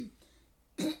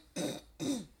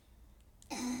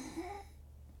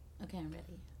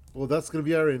Well, that's going to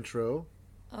be our intro.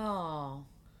 Oh.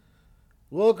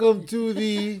 Welcome to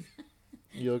the...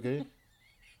 You okay?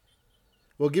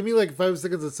 Well, give me like 5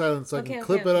 seconds of silence so I can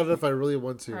clip it out if I really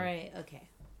want to. All right, okay.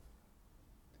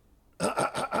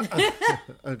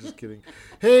 I'm just kidding.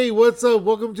 Hey, what's up?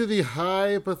 Welcome to the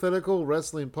Hypothetical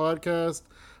Wrestling Podcast.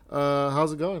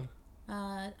 How's it going?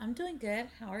 I'm doing good.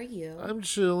 How are you? I'm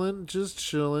chilling, just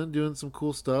chilling, doing some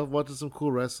cool stuff, watching some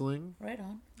cool wrestling. Right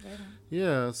on.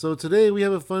 Yeah, so today we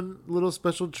have a fun little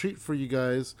special treat for you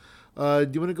guys. Do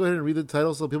you want to go ahead and read the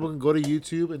title so people can go to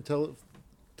YouTube and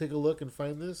take a look and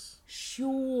find this?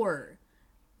 Sure.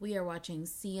 We are watching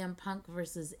CM Punk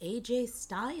versus AJ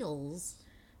Styles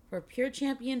for Pure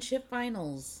Championship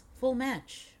Finals. Full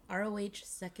match. ROH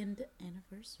second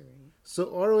anniversary.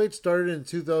 So ROH started in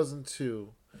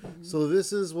 2002. Mm-hmm. So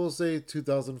this is, we'll say,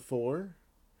 2004.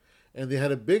 And they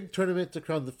had a big tournament to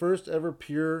crown the first ever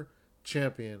Pure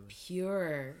champion.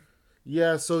 Pure.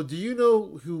 Yeah, so do you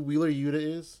know who Wheeler Yuta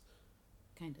is?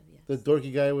 Kind of, yes. The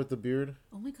dorky guy with the beard?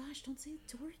 Oh my gosh, don't say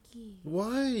dorky.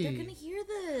 Why? They're going to hear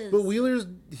this. But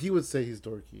he would say he's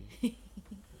dorky.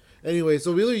 Anyway,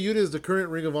 so Wheeler Yuta is the current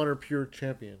Ring of Honor Pure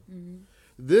champion. Mm-hmm.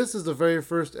 This is the very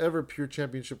first ever Pure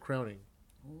championship crowning.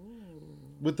 Ooh.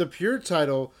 With the Pure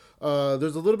title,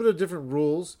 there's a little bit of different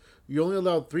rules. You're only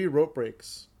allowed 3 rope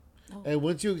breaks. Oh. And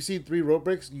once you exceed 3 rope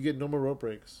breaks, you get no more rope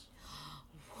breaks.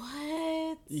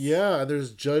 What? Yeah, and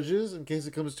there's judges in case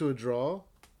it comes to a draw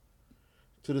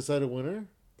to decide a winner.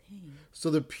 Dang.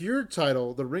 So the Pure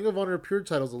title, the Ring of Honor Pure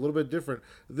title is a little bit different.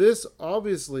 This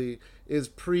obviously is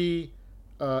pre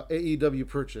AEW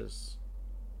purchase.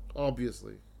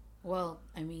 Obviously. Well,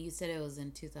 I mean, you said it was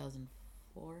in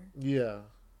 2004? Yeah.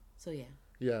 So, yeah.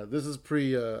 Yeah, this is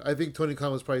pre... I think Tony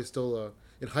Khan was probably still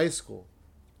in high school.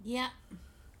 Yeah.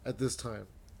 At this time.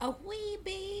 A wee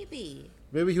baby.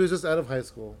 Maybe he was just out of high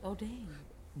school. Oh, dang.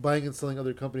 Buying and selling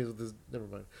other companies with his... Never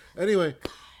mind. Anyway.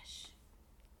 Gosh.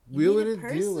 Wheeling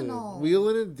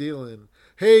and dealing.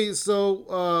 Hey,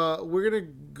 so we're going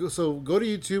to... go to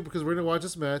YouTube because we're going to watch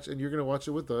this match and you're going to watch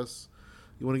it with us.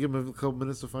 You want to give him a couple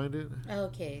minutes to find it?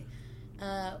 Okay.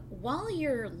 While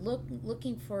you're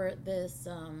looking for this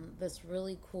this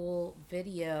really cool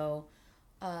video,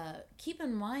 keep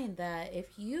in mind that if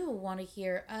you want to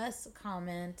hear us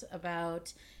comment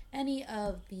about any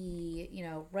of the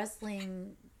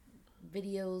wrestling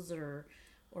videos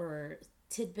or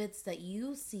tidbits that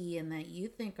you see and that you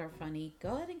think are funny,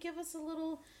 go ahead and give us a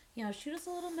little, shoot us a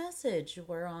little message.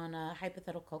 We're on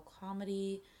Hypothetical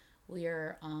Comedy. We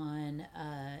are on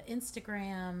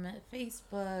Instagram,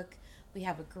 Facebook. We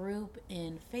have a group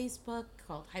in Facebook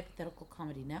called Hypothetical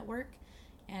Comedy Network.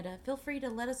 And feel free to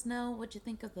let us know what you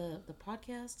think of the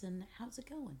podcast and how's it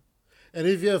going. And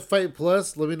if you have Fight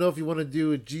Plus, let me know if you want to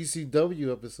do a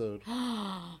GCW episode.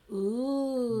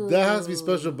 Ooh. That has to be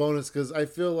special bonus because I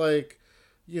feel like,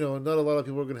 not a lot of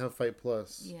people are going to have Fight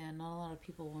Plus. Yeah, not a lot of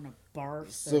people want to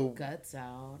barf their guts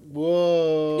out.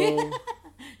 Whoa.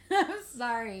 I'm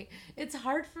sorry. It's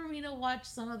hard for me to watch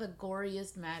some of the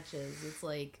goriest matches. It's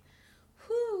like,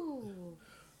 whoo.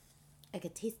 I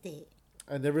could taste it.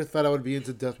 I never thought I would be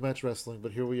into deathmatch wrestling,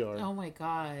 but here we are. Oh my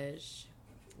gosh.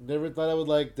 Never thought I would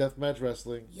like deathmatch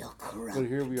wrestling. You're corrupt. But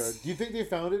here we are. Do you think they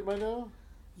found it by now?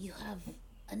 You have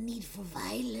a need for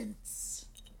violence.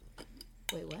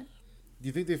 Wait, what? Do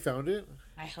you think they found it?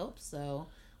 I hope so.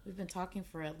 We've been talking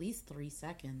for at least 3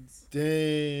 seconds.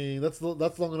 Dang, that's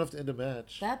long enough to end a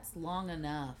match. That's long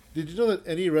enough. Did you know that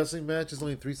any wrestling match is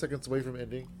only 3 seconds away from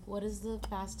ending? What is the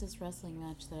fastest wrestling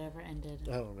match that ever ended?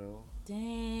 I don't know.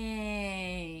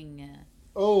 Dang.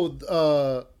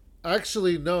 Oh,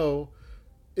 actually, no.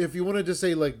 If you want to just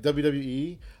say like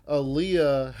WWE,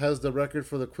 Aaliyah has the record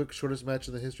for the shortest match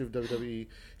in the history of WWE.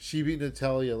 She beat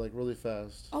Natalya like really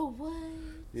fast. Oh, what?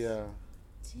 Yeah.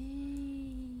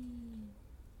 Dang.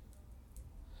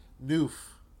 Noof.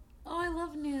 Oh, I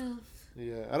love Noof.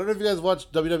 Yeah. I don't know if you guys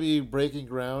watched WWE Breaking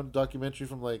Ground documentary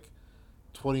from like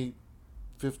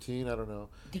 2015. I don't know.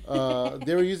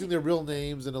 They were using their real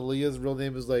names, and Aaliyah's real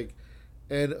name is like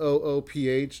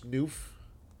Nooph, Noof.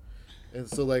 And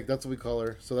so like that's what we call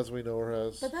her. So that's what we know her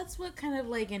as. But that's what kind of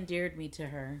like endeared me to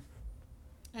her.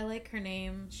 I like her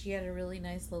name. She had a really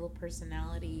nice little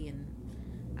personality, and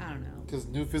I don't know. Because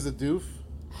Noof is a doof?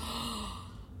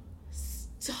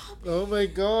 Stop. Oh my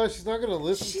gosh, she's not going to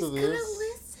listen to this. She's going to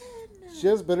listen. She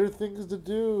has better things to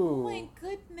do. Oh my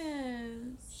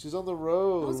goodness. She's on the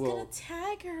road. I was going to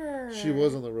tag her. She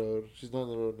was on the road. She's not on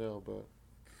the road now, but...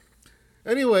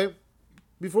 Anyway,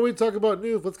 before we talk about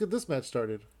Noof, let's get this match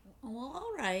started. Well,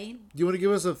 all right. Do you want to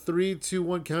give us a 3, 2,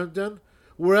 1 countdown?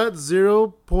 We're at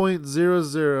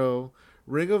 0.00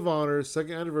 Ring of Honor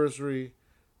second anniversary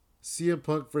CM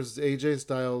Punk versus AJ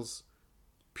Styles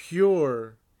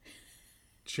pure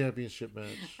championship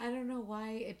match. I don't know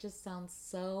why it just sounds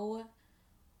so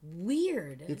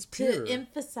weird. It's pure. To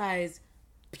emphasize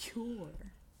pure.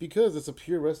 Because it's a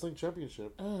pure wrestling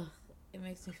championship. Ugh. It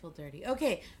makes me feel dirty.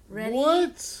 Okay, ready?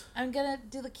 What? I'm gonna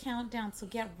do the countdown, so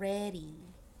get ready.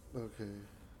 Okay.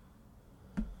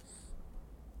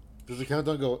 Does the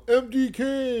countdown go?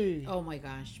 MDK! Oh my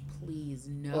gosh, please,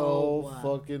 no. Oh,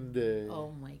 fucking day.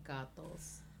 Oh my god,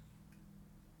 those.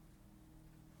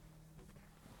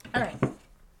 Alright.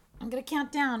 I'm gonna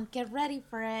count down. Get ready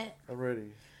for it. I'm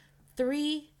ready.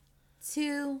 3,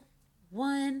 2,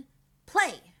 1,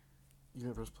 play! You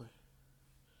gotta press play.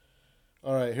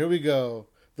 Alright, here we go.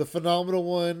 The phenomenal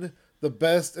one. The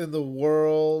best in the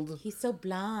world. He's so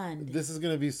blonde. This is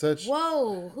going to be such...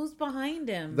 Whoa, who's behind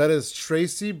him? That is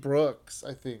Tracy Brooks,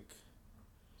 I think.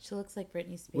 She looks like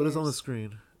Britney Spears. What is on the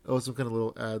screen? Oh, some kind of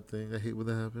little ad thing. I hate when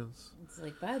that happens. It's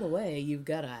like, by the way, you've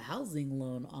got a housing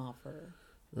loan offer.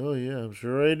 Oh, yeah, I'm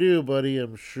sure I do, buddy.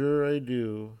 I'm sure I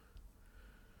do.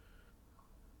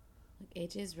 Like,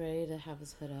 AJ's ready to have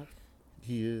his hood up.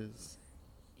 He is.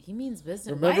 He means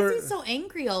business. Remember, why is he so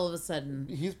angry all of a sudden?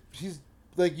 He's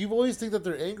like, you always think that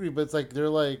they're angry, but it's like they're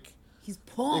like... He's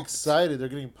pumped. Excited. They're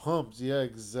getting pumped. Yeah,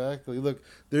 exactly. Look,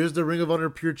 there's the Ring of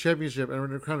Honor Pure Championship, and we're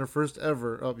going to crown our first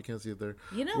ever... Oh, you can't see it there.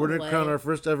 You know We're going to crown our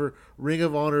first ever Ring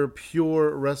of Honor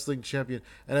Pure Wrestling Champion.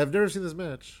 And I've never seen this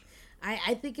match.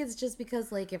 I think it's just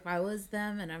because, like, if I was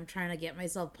them and I'm trying to get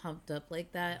myself pumped up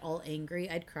like that, all angry,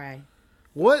 I'd cry.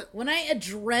 What? When I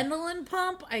adrenaline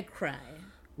pump, I cry.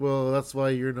 Well, that's why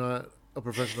you're not a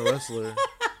professional wrestler.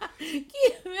 Can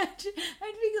you imagine?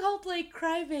 I'd be called like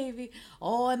crybaby.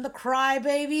 Oh, and the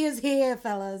crybaby is here,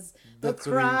 fellas. The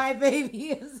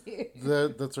crybaby is here.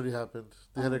 That's already happened.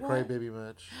 They had a crybaby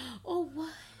match. Oh,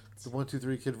 what? The 1, 2,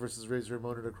 3 Kid versus Razor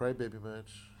Ramon had a crybaby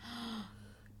match.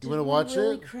 Do you want to watch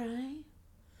really it? Cry? Do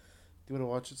you want to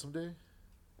watch it someday?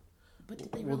 But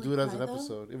did they We'll really do it as an cry, though?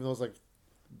 episode, even though it's like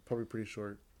probably pretty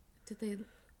short. Did they?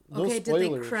 No okay, spoilers.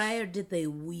 did they cry or did they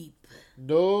weep?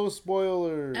 No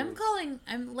spoilers.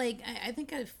 I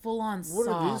think I full on What sob.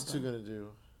 are these two gonna do?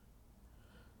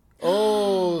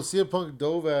 Oh, CM Punk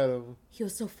dove at him. He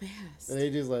was so fast. And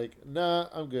AJ's like, nah,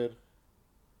 I'm good.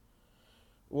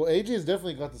 Well, AJ's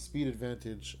definitely got the speed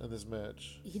advantage in this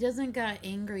match. He doesn't got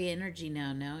angry energy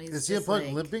now. Now he's Is CM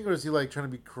Punk limping or is he like trying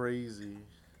to be crazy?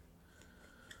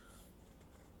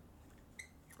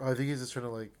 Oh, I think he's just trying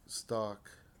to like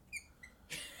stalk.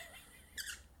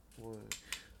 What?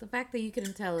 The fact that you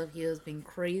couldn't tell if he was being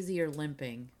crazy or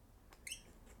limping.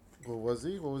 Well, was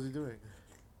he? What was he doing?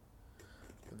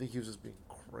 I think he was just being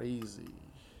crazy.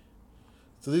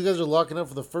 So these guys are locking up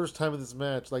for the first time in this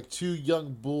match. Like two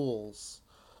young bulls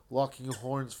locking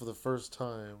horns for the first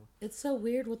time. It's so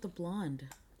weird with the blonde.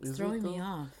 It's throwing me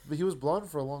off. But he was blonde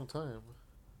for a long time.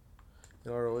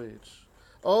 In ROH.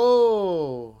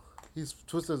 Oh! He's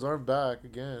twisted his arm back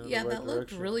again. Yeah, that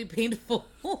looked really painful.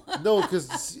 No, because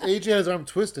AJ had his arm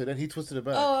twisted and he twisted it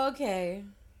back. Oh, okay.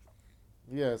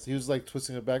 Yes, he was like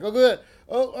twisting it back. Oh, good.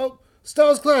 Oh,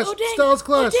 Styles Clash. Oh, dang. Styles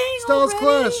Clash. Oh, dang, Styles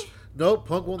already? Clash. Nope,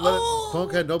 Punk won't let it.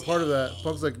 Punk had no dang. part of that.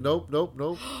 Punk's like, nope.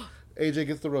 AJ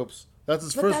gets the ropes. That's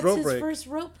his first rope break. First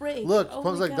rope break. Look, oh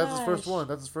Punk's like, that's his first gosh. one.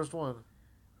 That's his first one.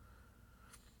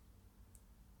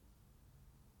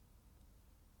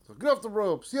 So get off the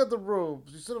ropes. He had the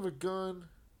ropes. You son of a gun.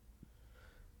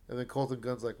 And then Colton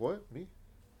Gunn's like, what? Me?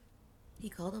 He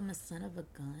called him a son of a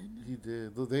gun? He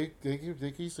did.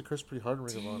 They used to curse pretty hard in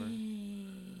Ring of Honor.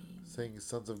 Saying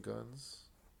sons of guns.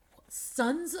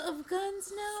 Sons of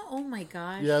guns now? Oh my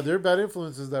gosh. Yeah, they're bad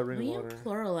influences, that Ring of Honor.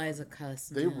 Pluralize a cuss.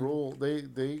 They roll.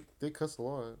 They cuss a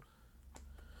lot.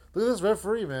 Look at this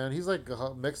referee, man. He's like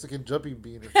a Mexican jumping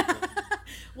bean or something.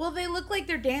 Well, they look like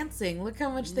they're dancing. Look how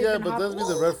much they've been but doesn't mean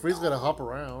the referee's got to hop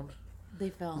around. They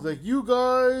fell. He's like, you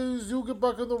guys, you get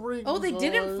back in the ring. Oh, they guys.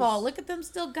 didn't fall. Look at them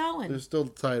still going. They're still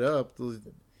tied up.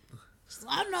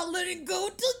 I'm not letting go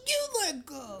till you let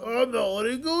go. I'm not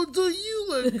letting go till you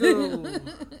let go.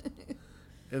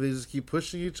 And they just keep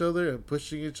pushing each other and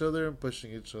pushing each other and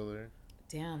pushing each other.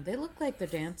 Damn, they look like they're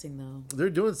dancing though. They're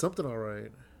doing something all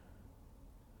right.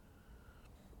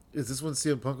 Is this when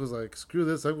CM Punk was like, screw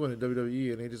this, I'm going to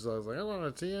WWE, and AJ was like, I want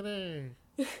a TNA.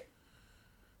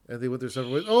 And they went their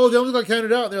separate ways. Oh, they almost got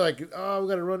counted out. They're like, oh, we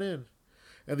got to run in.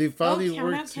 And they finally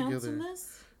worked together. In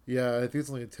this? Yeah, I think it's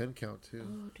only a 10 count too.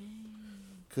 Oh, dang.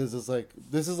 Because it's like,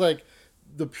 this is like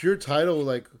the pure title,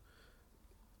 like,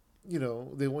 you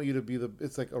know, they want you to be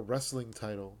it's like a wrestling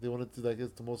title. They want it to, like,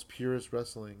 it's the most purest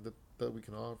wrestling that we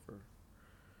can offer.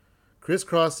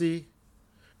 Crisscross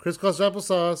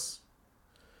applesauce.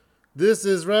 This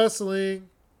is wrestling.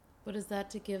 But is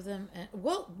that to give them...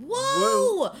 Whoa!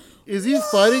 What? Is he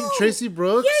fighting Tracy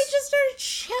Brooks? Yeah, he just started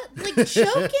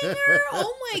choking her.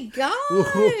 Oh my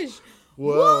gosh!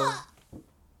 Wow. What?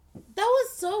 That was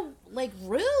so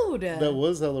rude. That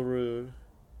was hella rude.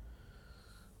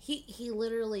 He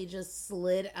literally just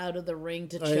slid out of the ring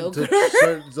to choke her.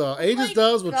 AJ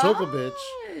Styles will choke a bitch.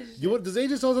 Does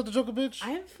AJ Styles have to choke a bitch?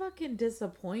 I'm fucking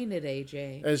disappointed,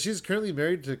 AJ. And she's currently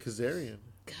married to Kazarian.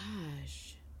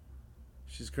 Gosh.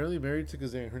 She's currently married to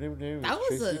Kazarian. Her name is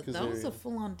Tracy Kazarian. That was a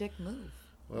full-on dick move.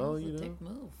 Well, dick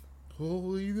move.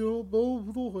 Oh,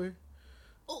 boy.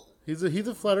 Oh. He's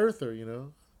a flat earther,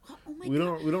 Oh my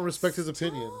God. We don't respect his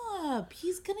opinion. Stop.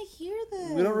 He's gonna hear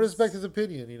this. We don't respect his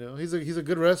opinion, He's a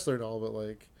good wrestler and all, but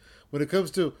when it comes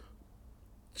to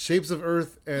shapes of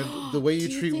earth and the way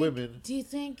you treat women. Do you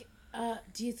think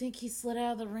he slid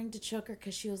out of the ring to choke her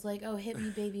because she was like, "Oh, hit me,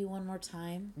 baby, one more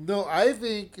time"? No, I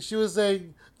think she was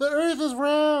saying the earth is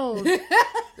round.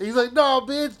 He's like, "No,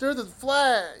 bitch, the earth is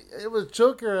flat." It was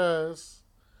choke her ass,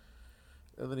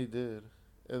 and then he did,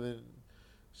 and then.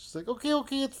 She's like, okay,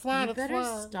 it's flat, you it's better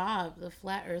flat. Stop. The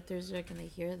flat earthers are going to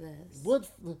hear this. What?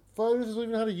 The flat earthers don't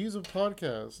even know how to use a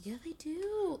podcast. Yeah, they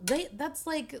do. That's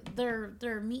like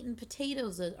their meat and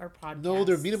potatoes are podcasts. No,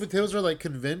 their meat and potatoes are like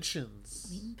conventions.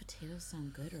 Meat and potatoes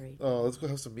sound good right now. Oh, let's go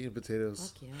have some meat and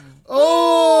potatoes. Fuck yeah.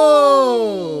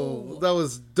 Oh! That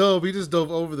was dope. He just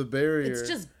dove over the barrier. It's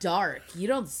just dark. You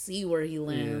don't see where he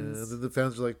lands. Yeah, and then the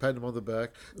fans are like patting him on the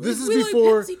back. This is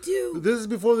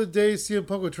before the day CM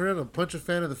Punk would turn around and punch a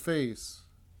fan in the face.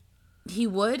 He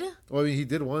would? Well, I mean, he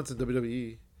did once in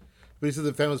WWE. But he said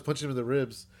the fan was punching him in the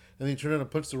ribs. And then he turned around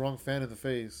and punched the wrong fan in the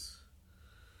face.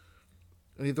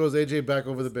 And he throws AJ back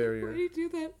over the barrier. Why do you do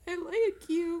that? I like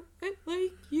you.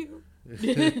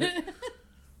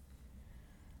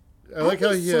 I like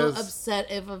how he so has... upset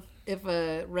if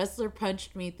a wrestler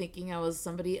punched me thinking I was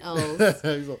somebody else.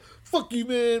 He's like, fuck you,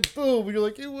 man. Boom. And you're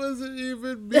like, it wasn't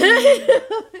even me.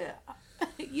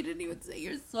 You didn't even say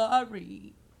you're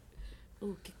sorry.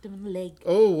 Oh, kicked him in the leg.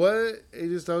 Oh, what? I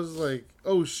was like,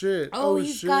 oh, shit. Oh,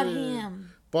 he's got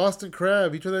him. Boston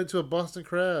Crab. He turned that into a Boston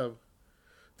Crab.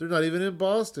 They're not even in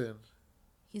Boston.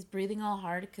 He's breathing all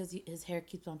hard because his hair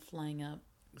keeps on flying up.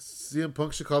 CM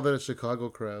Punk should call that a Chicago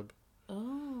Crab.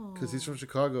 Oh. Because he's from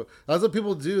Chicago. That's what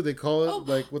people do. They call it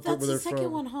where they're from. That's the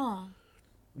second one, huh?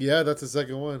 Yeah, that's the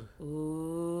second one.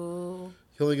 Ooh.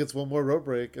 He only gets one more rope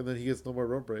break, and then he gets no more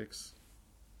rope breaks.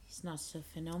 He's not so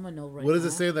phenomenal right now. What does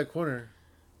it say in that corner?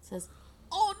 It says,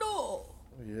 oh no!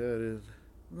 Yeah, it is.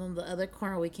 And then the other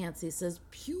corner we can't see says,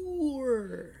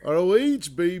 pure. ROH,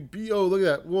 baby. Oh, look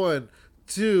at that. 1,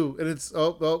 2, and it's...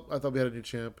 Oh, I thought we had a new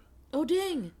champ. Oh,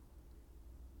 dang.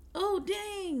 Oh,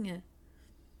 dang.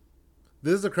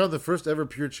 This is the crown, the first ever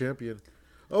pure champion.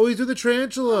 Oh, he's doing the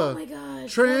tarantula. Oh my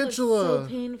gosh. Tarantula. That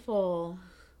looks so painful.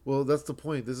 Well, that's the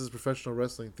point. This is professional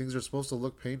wrestling. Things are supposed to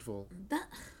look painful.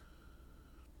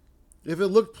 If it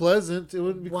looked pleasant, it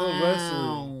wouldn't be called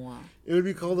wrestling. It would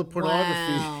be called a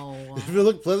pornography. Wow. If it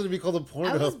looked pleasant, it would be called a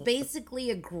porno. I was basically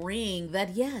agreeing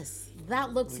that, yes,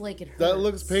 that looks like it hurts. That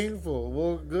looks painful.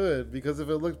 Well, good. Because if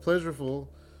it looked pleasurable,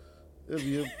 it would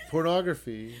be a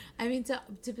pornography. I mean,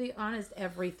 to be honest,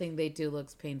 everything they do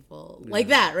looks painful. Yeah. Like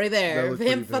that right there.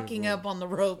 Him fucking up on the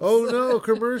ropes. Oh, no.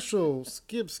 Commercial.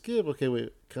 Skip. Okay,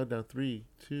 wait. Countdown. 3,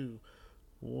 2,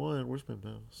 1. Where's my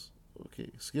mouse?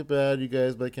 Okay. Skip ad, you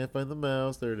guys, but I can't find the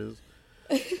mouse. There it is.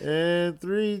 And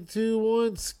 3, 2,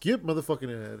 1. Skip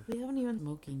motherfucking ad. We haven't even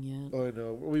smoking yet. Oh, I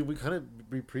know. We kind of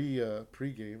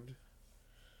pre-gamed.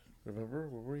 Remember?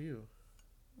 Where were you?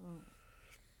 Oh.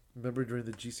 Remember during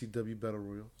the GCW Battle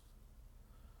Royal?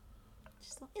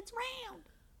 She's like, it's round.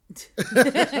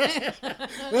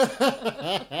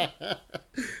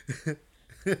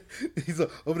 He's like,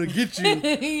 I'm gonna get you.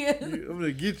 Yeah. I'm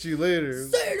gonna get you later.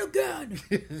 Say it again.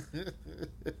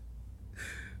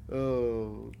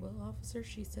 Oh. Well, officer,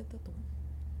 she said that the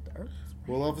earth.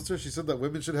 Well, officer, she said that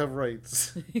women should have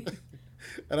rights.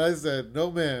 And I said, no,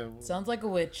 ma'am. Sounds like a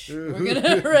witch. We're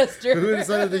gonna arrest her. Who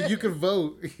decided that you can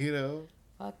vote?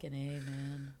 Fucking A,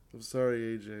 man. I'm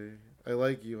sorry, AJ. I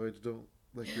like you. I just don't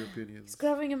like your opinions. He's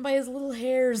grabbing him by his little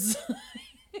hairs.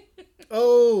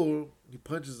 Oh, he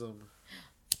punches him.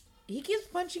 He keeps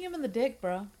punching him in the dick,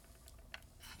 bro.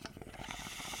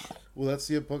 Well, that's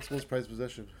CM Punk's most prized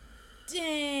possession.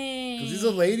 Dang. Because he's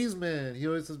a ladies' man. He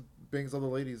always bangs all the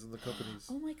ladies in the companies.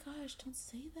 Oh my gosh, don't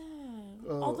say that.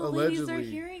 Oh, all the ladies are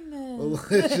hearing this.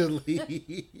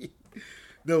 Allegedly.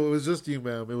 No, it was just you,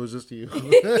 ma'am. It was just you. The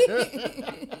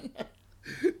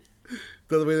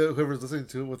way that whoever's listening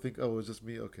to it will think, oh, it was just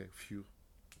me. Okay, phew.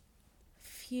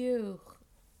 Phew.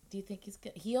 Do you think he's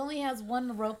good? He only has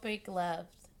one rope break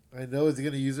left. I know. Is he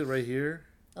gonna use it right here?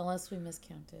 Unless we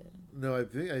miscounted. No, I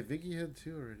think he had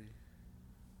 2 already.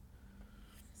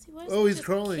 See, why doesn't he's just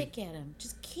crawling. Kick at him.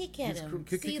 Just kick at him.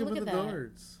 Kick See, him look in at the that.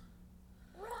 darts.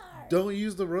 Roar. Don't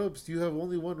use the ropes. You have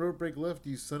only 1 rope break left,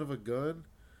 you son of a gun.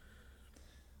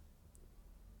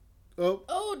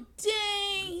 Oh,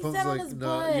 dang. He's Punk's out on like, his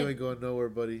nah, butt. you ain't going nowhere,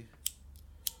 buddy.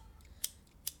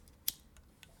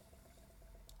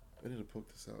 I need to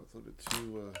poke this out. It's a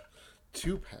little bit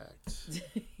too packed. It's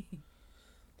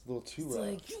a little too rough.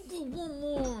 Like, you get 1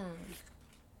 more.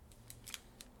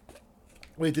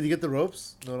 Wait, did he get the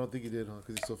ropes? No, I don't think he did, huh?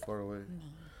 Because he's so far away. No.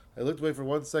 I looked away for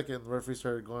 1 second, and the referee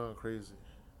started going on crazy.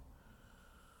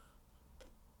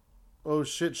 Oh,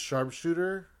 shit,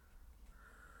 sharpshooter?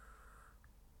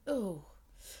 Oh.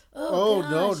 Oh,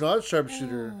 no, gosh. not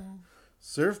sharpshooter. Oh.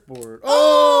 Surfboard.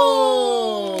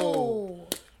 Oh! Oh!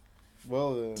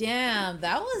 Well, then. Damn,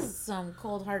 that was some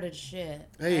cold-hearted shit.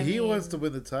 Hey, he wants to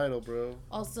win the title, bro.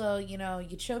 Also, you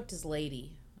choked his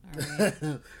lady. All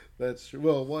right. That's true.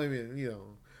 Well, I mean,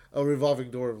 a revolving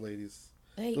door of ladies.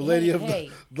 Hey, The lady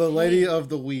lady of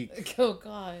the week. Oh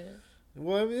God.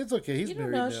 Well, I mean, it's okay. He's You don't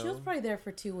married know. now. She was probably there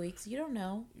for 2 weeks. You don't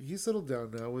know. He settled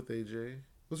down now with AJ. It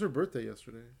was her birthday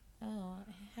yesterday. Oh,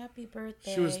 happy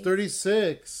birthday. She was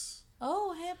 36.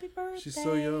 Oh, happy birthday. She's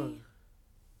so young.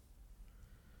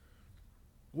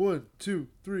 1, 2,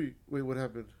 3. Wait, what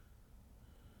happened?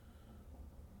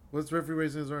 What's the referee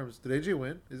raising his arms? Did AJ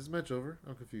win? Is this match over?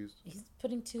 I'm confused. He's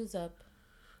putting 2s up.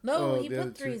 No, Oh, he the put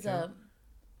other 2 3s count. up.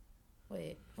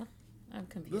 Wait, what? I'm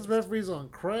confused. This referee's on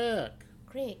crack.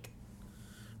 Craig.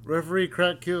 Referee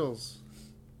crack kills.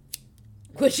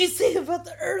 What'd you say about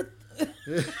the Earth?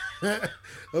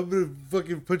 I'm gonna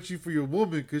fucking punch you for your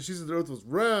woman because she said the earth was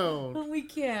round. We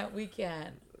can't. We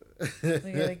gotta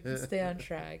stay on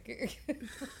track.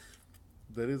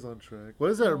 That is on track. Why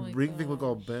does that Oh my ring thing look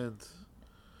all gosh. bent?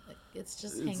 It's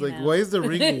just It's hanging like, out. why is the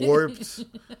ring warped?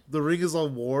 The ring is all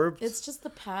warped. It's just the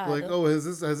pad. Like, oh, has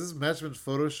this match been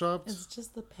photoshopped? It's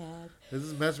just the pad.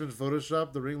 Has this match been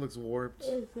photoshopped? The ring looks warped.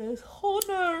 It says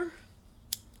honor.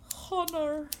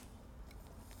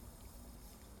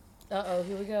 Uh-oh,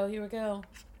 here we go.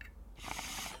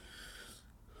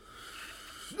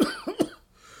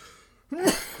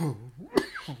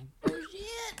 Oh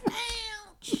shit,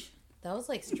 ouch. That was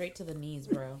like straight to the knees,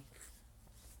 bro.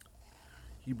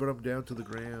 He brought him down to the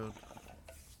ground.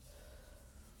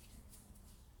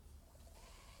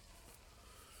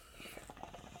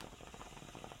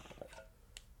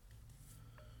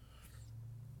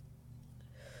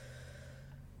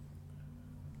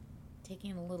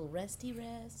 Taking a little resty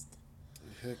rest.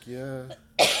 Heck yeah.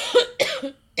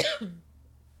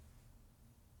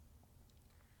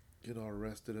 Getting all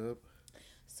rested up.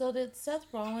 So did Seth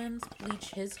Rollins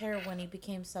bleach his hair when he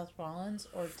became Seth Rollins,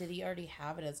 or did he already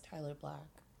have it as Tyler Black?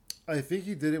 I think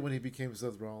he did it when he became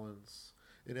Seth Rollins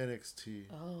in NXT.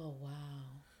 Oh,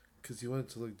 wow. Because he wanted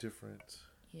to look different.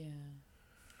 Yeah.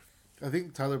 I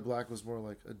think Tyler Black was more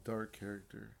like a dark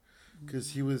character.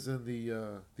 Because he was in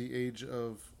the age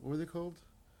of... What were they called?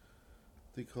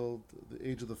 They called the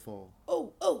Age of the Fall.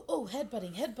 Oh,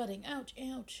 headbutting.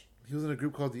 Ouch. He was in a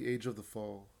group called the Age of the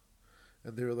Fall.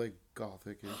 And they were like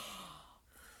gothic-ish.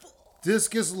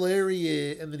 Discus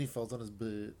lariat! And then he falls on his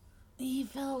butt. He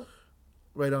fell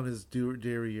Right on his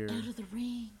derriere. out of the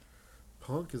ring.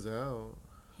 Punk is out.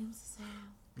 Himself.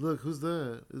 Look, who's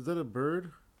that? Is that a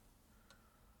bird?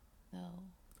 No.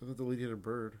 I thought the lady had a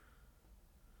bird.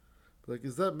 Like,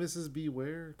 is that Mrs.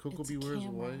 Beware? Coco It's a Beware's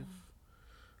camera. wife?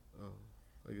 Oh,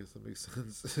 I guess that makes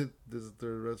sense. This is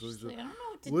their wrestling She's show. like, I don't know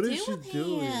what to What do is she with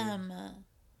doing? him.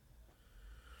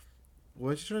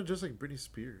 Why is she trying to dress like Britney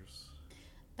Spears?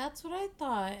 That's what I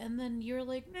thought. And then you're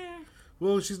like, nah.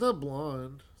 Well, she's not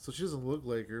blonde, so she doesn't look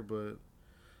like her, but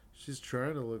she's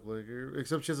trying to look like her.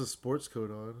 Except she has a sports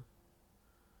coat on.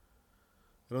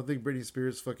 I don't think Britney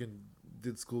Spears fucking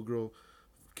did schoolgirl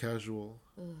casual.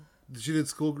 Ugh. She did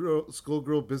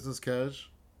schoolgirl business cash.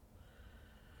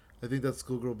 I think that's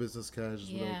schoolgirl business cash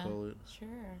is what I would call it. Sure.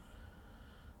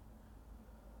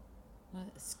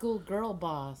 What? School girl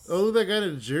boss. Oh, look at that guy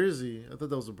in Jersey. I thought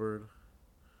that was a bird.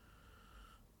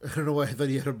 I don't know why I thought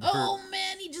he had a bird. Oh,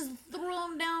 man, he just threw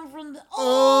him down from the...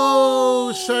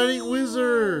 Oh, Shining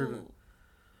Wizard.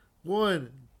 One.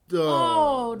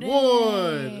 Oh, dang.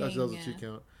 One. Actually, that was a 2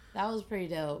 count. That was pretty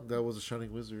dope. That was a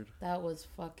Shining Wizard. That was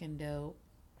fucking dope.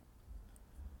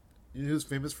 You know who's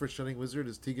famous for Shining Wizard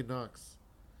is Tegan Knox.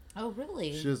 Oh,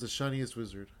 really? She is the shiniest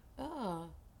wizard. Oh.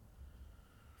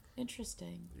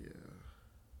 Interesting. Yeah.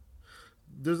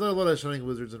 There's not a lot of Shining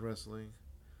Wizards in wrestling.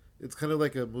 It's kind of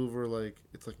like a move where, like,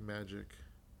 it's like magic.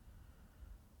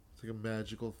 It's like a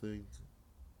magical thing.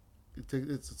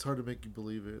 It's hard to make you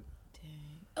believe it.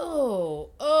 Dang.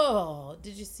 Oh!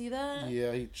 Did you see that?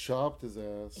 Yeah, he chopped his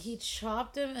ass. He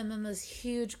chopped him, and then this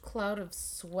huge cloud of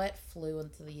sweat flew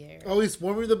into the air. Oh, he's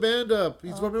warming the band up.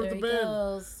 He's warming up the band.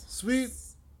 Goes. Sweet.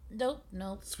 Nope.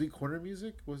 Sweet corner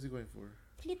music. What was he going for?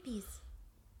 Flippies.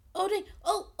 Oh dang!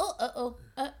 Oh!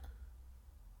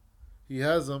 He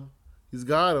has him. He's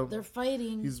got him. They're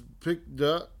fighting. He's picked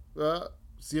up.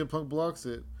 CM Punk blocks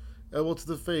it. Elbow to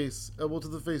the face.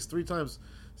 3 times.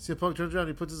 CM Punk turns around.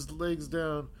 He puts his legs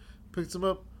down. Picks him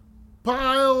up.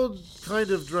 Piled kind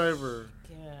of driver.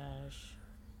 Gosh.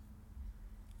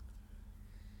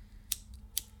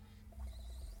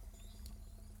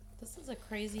 This is a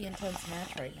crazy intense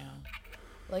match right now.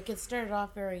 Like, it started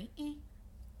off very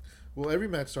Well, every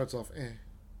match starts off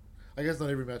I guess not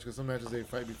every match, because some matches they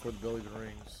fight before the bell even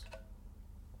rings.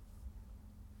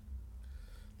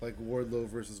 Like Wardlow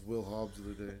versus Will Hobbs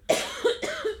the other day.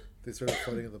 They started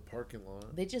fighting in the parking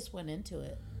lot. They just went into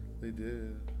it. They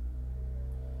did.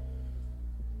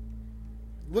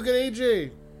 Look at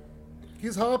AJ.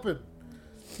 He's hopping.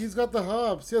 He's got the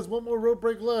hops. He has one more rope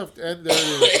break left. And there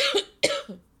it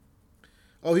is.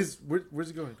 Oh, where's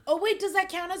he going? Oh, wait, does that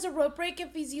count as a rope break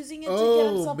if he's using it to get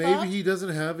himself up? Oh, maybe he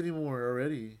doesn't have any more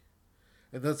already.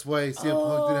 And that's why CM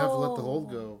Punk didn't have to let the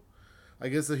hold go. I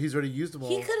guess that he's already used them all.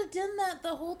 He could have done that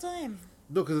the whole time.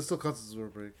 No, because it still counts as a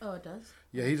rope break. Oh, it does?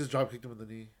 Yeah, he just drop kicked him in the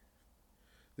knee.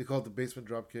 They call it the basement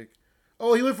drop kick.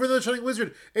 Oh, he went for the Shining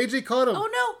Wizard. AJ caught him. Oh,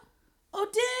 no. Oh,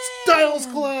 dang. Styles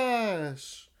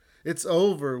Clash. It's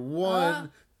over.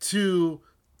 1, 2.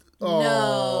 Oh.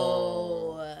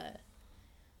 No.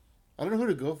 I don't know who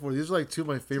to go for. These are like 2 of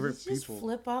my favorite Did he just people.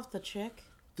 flip off the chick?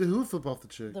 Did who flip off the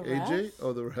chick? The AJ? ref?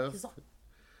 Oh, the ref.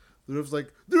 The ref's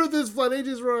like, they're this flat.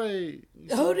 AJ's right.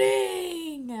 Oh,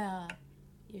 dang.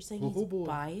 You're saying he's boy.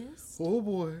 biased? Oh,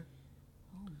 boy.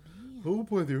 Oh, man. Oh,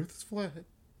 boy. The earth is flat.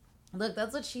 Look,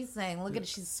 that's what she's saying. Look at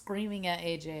she's screaming at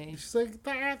AJ. She's like,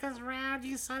 the earth is round,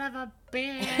 you son of a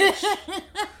bitch.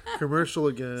 Commercial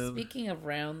again. Speaking of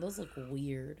round, those look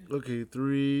weird. Okay,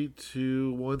 3,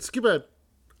 2, 1. Skip it.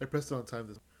 I pressed it on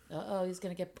time. Uh-oh, he's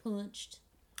going to get punched.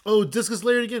 Oh, discus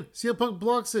layered again. CM Punk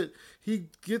blocks it. He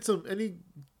gets him, and he...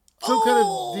 Some kind of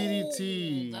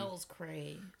DDT. That was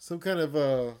crazy. Some kind of...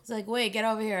 It's like, wait, get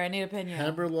over here. I need a pin you.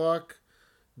 Hammerlock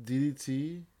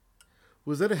DDT.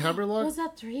 Was that a hammerlock? Was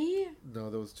that 3? No,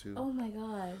 that was 2. Oh, my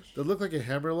gosh. That looked like a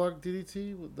hammerlock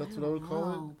DDT. That's what I would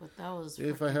call it. But that was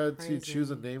If I had crazy. to choose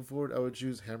a name for it, I would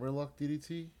choose hammerlock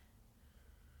DDT.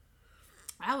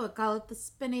 I would call it the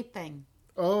spinny thing.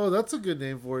 Oh, that's a good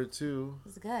name for it, too.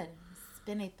 It's good.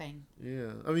 Spinny thing.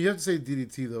 Yeah. I mean, you have to say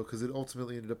DDT, though, because it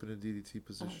ultimately ended up in a DDT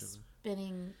position.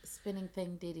 Spinning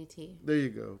thing DDT. There you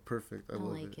go. Perfect. I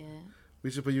love like it.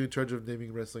 We should put you in charge of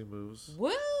naming wrestling moves.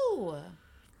 Woo! All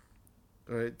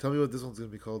right. Tell me what this one's going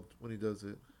to be called when he does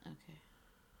it. Okay.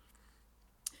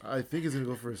 I think he's going to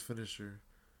go for his finisher.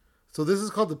 So this is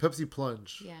called the Pepsi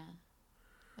Plunge. Yeah.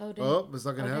 Oh, dang. Oh, it's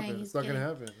not going to happen. It's not going to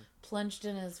happen. Plunged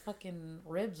in his fucking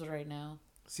ribs right now.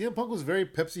 CM Punk was very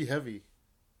Pepsi heavy.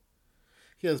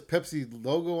 He has Pepsi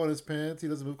logo on his pants. He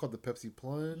does a move called the Pepsi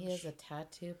Plunge. He has a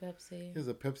tattoo, Pepsi. He has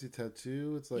a Pepsi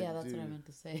tattoo. It's like, yeah, that's dude, what I meant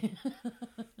to say. I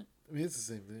mean, it's the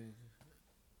same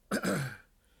thing.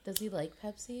 Does he like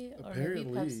Pepsi? Apparently. Or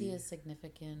maybe Pepsi is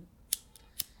significant.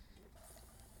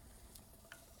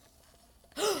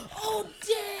 Oh,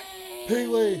 dang!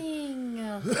 Pele!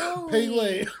 Holy.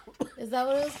 Pele! Is that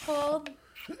what it was called?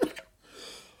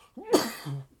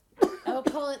 I would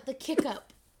call it the kick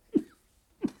up.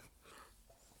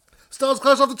 Styles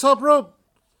Clash off the top rope!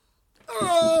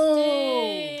 Oh!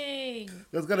 Dang!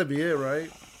 That's gotta be it, right?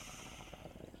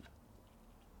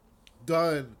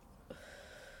 Done.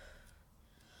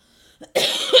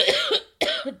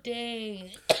 Dang.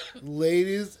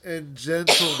 Ladies and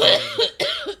gentlemen,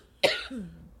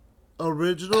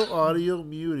 original audio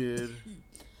muted.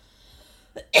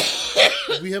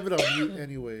 We have it on mute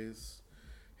anyways.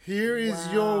 Here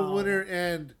is your winner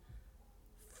and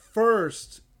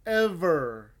first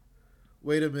ever.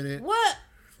 Wait a minute. What?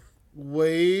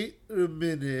 Wait a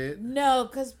minute. No,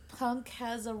 because Punk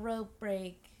has a rope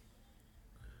break.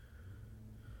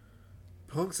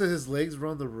 Punk said his legs were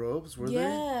on the ropes, were they?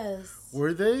 Yes.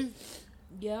 Were they?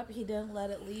 Yep, he didn't let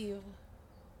it leave.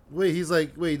 Wait, he's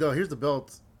like, wait, no, here's the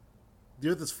belt. The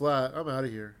earth is flat. I'm out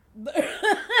of here.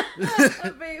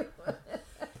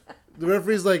 The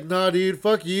referee's like, nah, dude,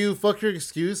 fuck you. Fuck your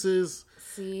excuses.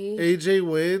 See? AJ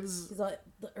wins. He's like,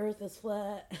 the earth is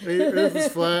flat. Earth is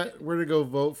flat. We're going to go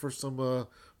vote for some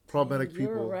problematic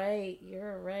people. You're right.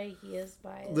 You're right. He is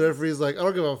biased. The referee's like, I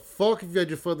don't give a fuck if you had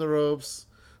your foot in the ropes.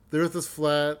 The earth is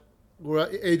flat.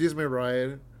 AJ's my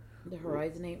ride. The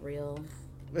horizon ain't real.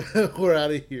 We're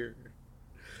out of here.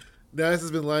 Nas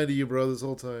has been lying to you, bro, this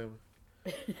whole time.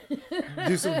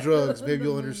 Do some drugs. Maybe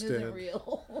you'll understand. Isn't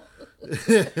real.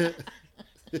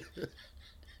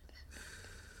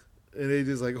 And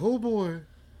AJ's like, oh boy.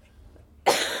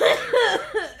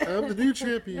 I'm the new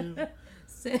champion.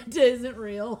 Santa isn't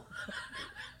real.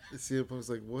 CM Punk's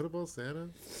like, what about Santa?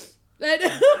 I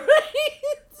know,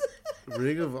 right?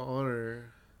 Ring of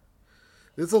Honor.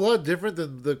 It's a lot different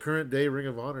than the current day Ring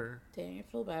of Honor. Dang, I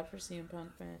feel bad for CM Punk,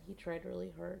 man. He tried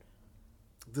really hard.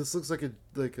 This looks like a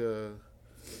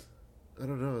I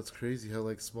don't know, it's crazy how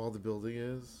like small the building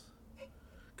is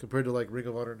compared to like Ring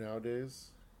of Honor nowadays.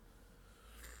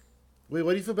 Wait,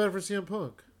 why do you feel bad for CM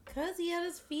Punk? Because he had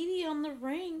his feetie on the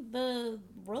ring, the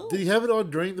rope. Did he have it on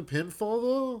during the pinfall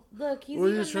though? Look, he's or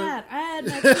even mad. I had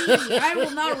my feetie. I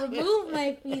will not remove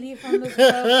my feetie from this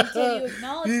rope until you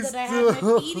acknowledge that I have my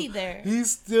feetie there.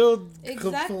 He's still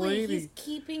exactly. complaining. He's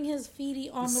keeping his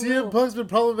feetie on the CM rope. Punk's been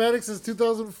problematic since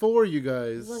 2004, you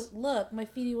guys. Look, my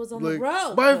feetie was on the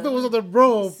rope. My foot was on the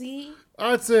rope. See?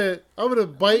 That's it. I'm going to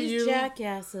bite These you.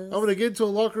 jackasses. I'm going to get into a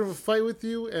locker room fight with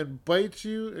you and bite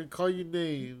you and call you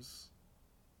names.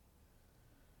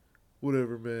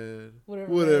 Whatever, man.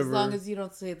 Whatever. As long as you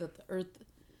don't say that the earth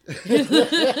Look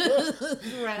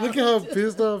at how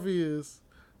pissed off he is.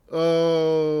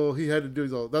 Oh, he had to do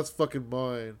it all. That's fucking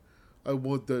mine. I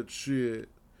want that shit.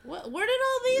 Where did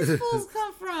all these fools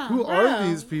come from? Who are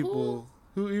these people?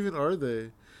 Who even are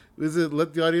they? Is it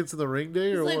let the audience in the ring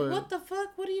day or what? What the fuck?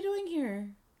 What are you doing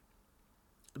here?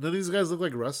 None of these guys look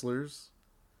like wrestlers.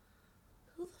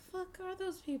 Who the fuck are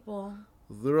those people?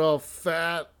 They're all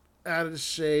fat, out of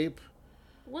shape.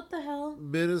 What the hell?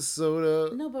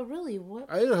 Minnesota. No, but really,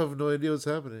 what? I have no idea what's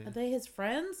happening. Are they his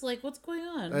friends? Like, what's going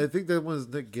on? I think that one's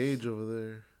Nick Gage over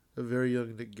there. A very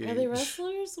young Nick Gage. Are they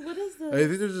wrestlers? What is this? I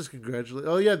think they're just congratulating.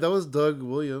 Oh, yeah, that was Doug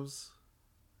Williams.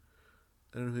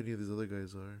 I don't know who any of these other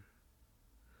guys are.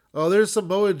 Oh, there's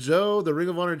Samoa Joe, the Ring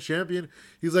of Honor champion.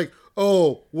 He's like,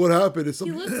 oh, what happened? He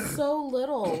looks so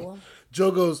little.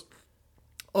 Joe goes,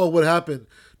 oh, what happened?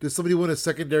 Did somebody win a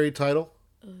secondary title?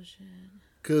 Oh, shit.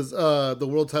 Because the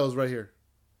world title's right here.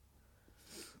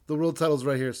 The world title's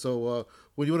right here. So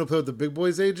when you want to play with the big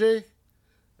boys, AJ,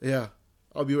 yeah,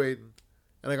 I'll be waiting.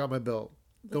 And I got my belt.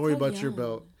 Don't worry about your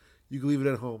belt. You can leave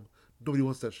it at home. Nobody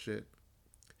wants that shit.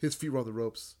 His feet were on the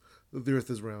ropes. The earth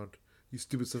is round. You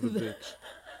stupid son of a bitch.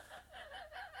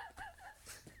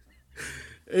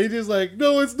 AJ's like,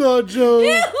 no, it's not, Joe.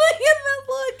 Yeah, look at that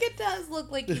look. It does look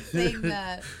like he's saying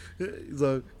that. He's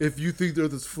like, if you think the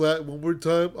earth is flat one more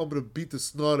time, I'm going to beat the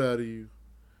snot out of you.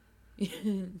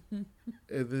 And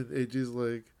then AJ's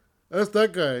like, ask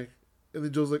that guy. And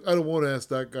then Joe's like, I don't want to ask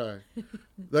that guy.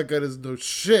 That guy doesn't know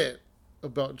shit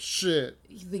about shit.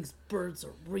 He thinks birds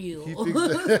are real. He thinks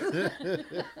that.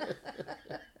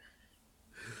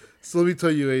 So let me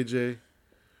tell you, AJ.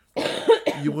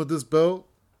 You want this belt?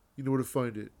 You know where to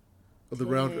find it. On the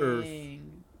round earth.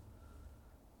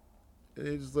 And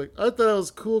he's like, I thought I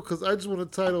was cool because I just want a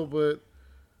title, but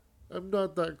I'm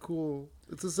not that cool.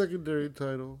 It's a secondary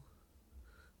title.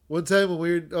 One time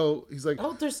when he's like,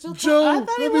 oh, they're still Joe,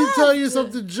 let me tell you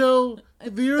something, Joe.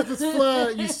 The earth is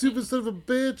flat, you stupid son of a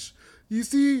bitch. You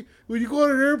see, when you go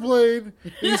on an airplane,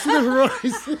 and you see the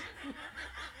horizon.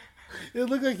 It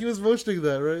looked like he was motioning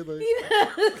that, right? Like,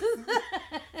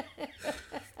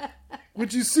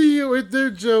 what you see right there,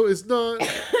 Joe, is not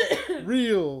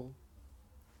real.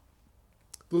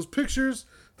 Those pictures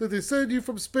that they send you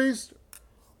from space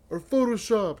are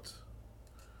photoshopped.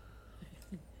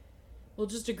 We'll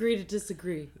just agree to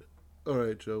disagree. All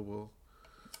right, Joe. Well,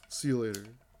 see you later.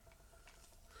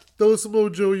 That was Samoa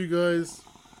Joe, you guys.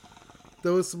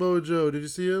 That was Samoa Joe. Did you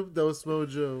see him? That was Samoa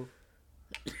Joe.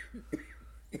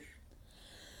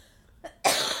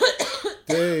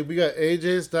 Dang, we got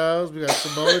AJ Styles. We got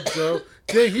Samoa Joe.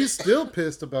 Dang, he's still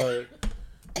pissed about it.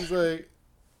 He's like,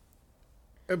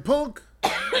 and Punk,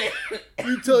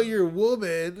 you tell your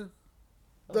woman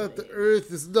that the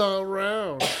earth is not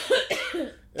round.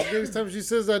 And next time she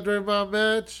says that during my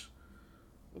match,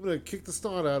 I'm going to kick the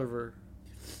snot out of her.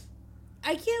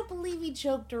 I can't believe he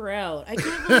choked her out. I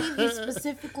can't believe he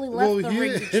specifically left the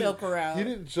ring to choke her out. He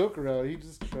didn't choke her out. He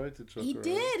just tried to choke her out. He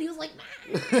did. He was like,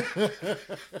 nah.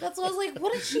 That's why I was like,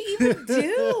 what did she even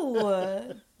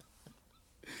do?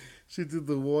 She did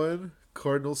the one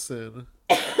cardinal sin.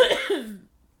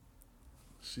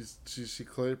 She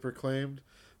proclaimed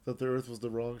that the earth was the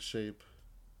wrong shape.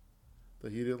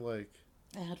 That he didn't like.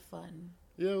 I had fun.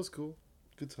 Yeah, it was cool.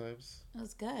 Good times. It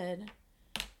was good.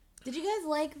 Did you guys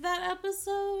like that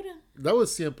episode? That was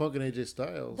CM Punk and AJ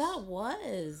Styles. That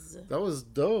was. That was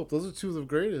dope. Those are two of the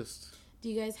greatest. Do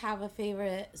you guys have a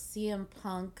favorite CM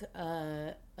Punk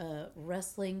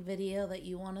wrestling video that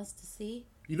you want us to see?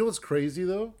 You know what's crazy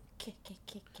though?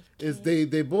 Is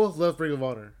they both left Ring of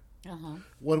Honor.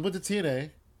 One went to TNA.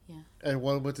 Yeah. And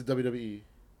one went to WWE.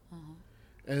 Uh-huh.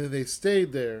 And then they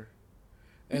stayed there.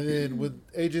 And then when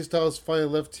AJ Styles finally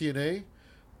left TNA,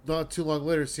 not too long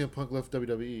later, CM Punk left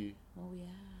WWE. Oh, yeah.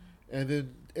 And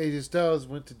then AJ Styles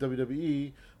went to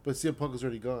WWE, but CM Punk was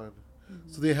already gone.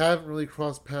 So they haven't really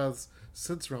crossed paths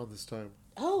since around this time.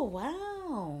 Oh,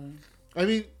 wow. I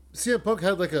mean, CM Punk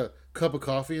had like a cup of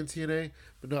coffee in TNA,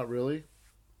 but not really.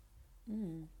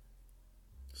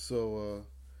 So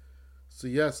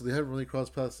yeah, so they haven't really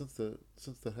crossed paths since that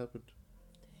happened.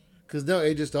 Because now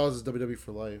AJ Styles is WWE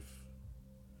for life.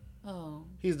 Oh.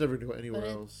 He's never going anywhere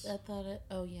else. I thought it...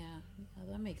 Oh, yeah.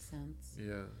 That makes sense.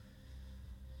 Yeah.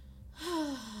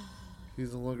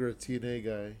 He's no longer a TNA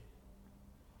guy.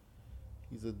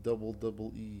 He's a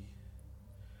double E.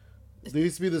 There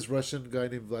used to be this Russian guy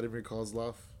named Vladimir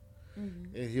Kozlov. And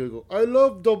he would go, I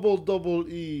love double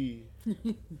E.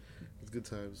 It's good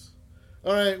times.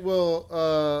 All right,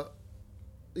 well,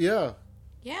 yeah.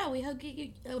 Yeah, we hope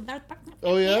you...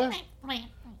 Oh, yeah?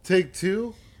 Take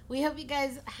two? We hope you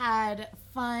guys had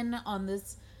fun on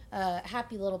this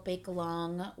happy little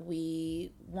bake-along.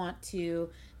 We want to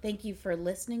thank you for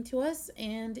listening to us.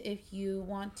 And if you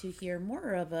want to hear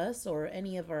more of us or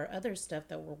any of our other stuff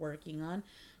that we're working on,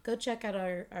 go check out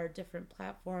our different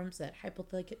platforms at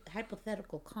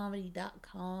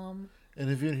hypotheticalcomedy.com. And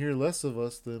if you want to hear less of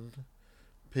us, then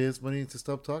pay us money to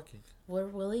stop talking. We're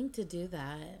willing to do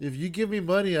that. If you give me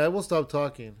money, I will stop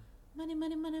talking. Money. I'm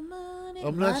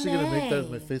not actually going to make that as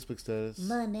my Facebook status.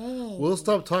 Money. We'll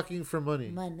stop talking for money.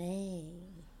 Money.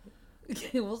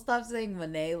 We'll stop saying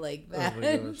money like that. Oh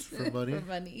my gosh. For money? For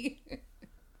money.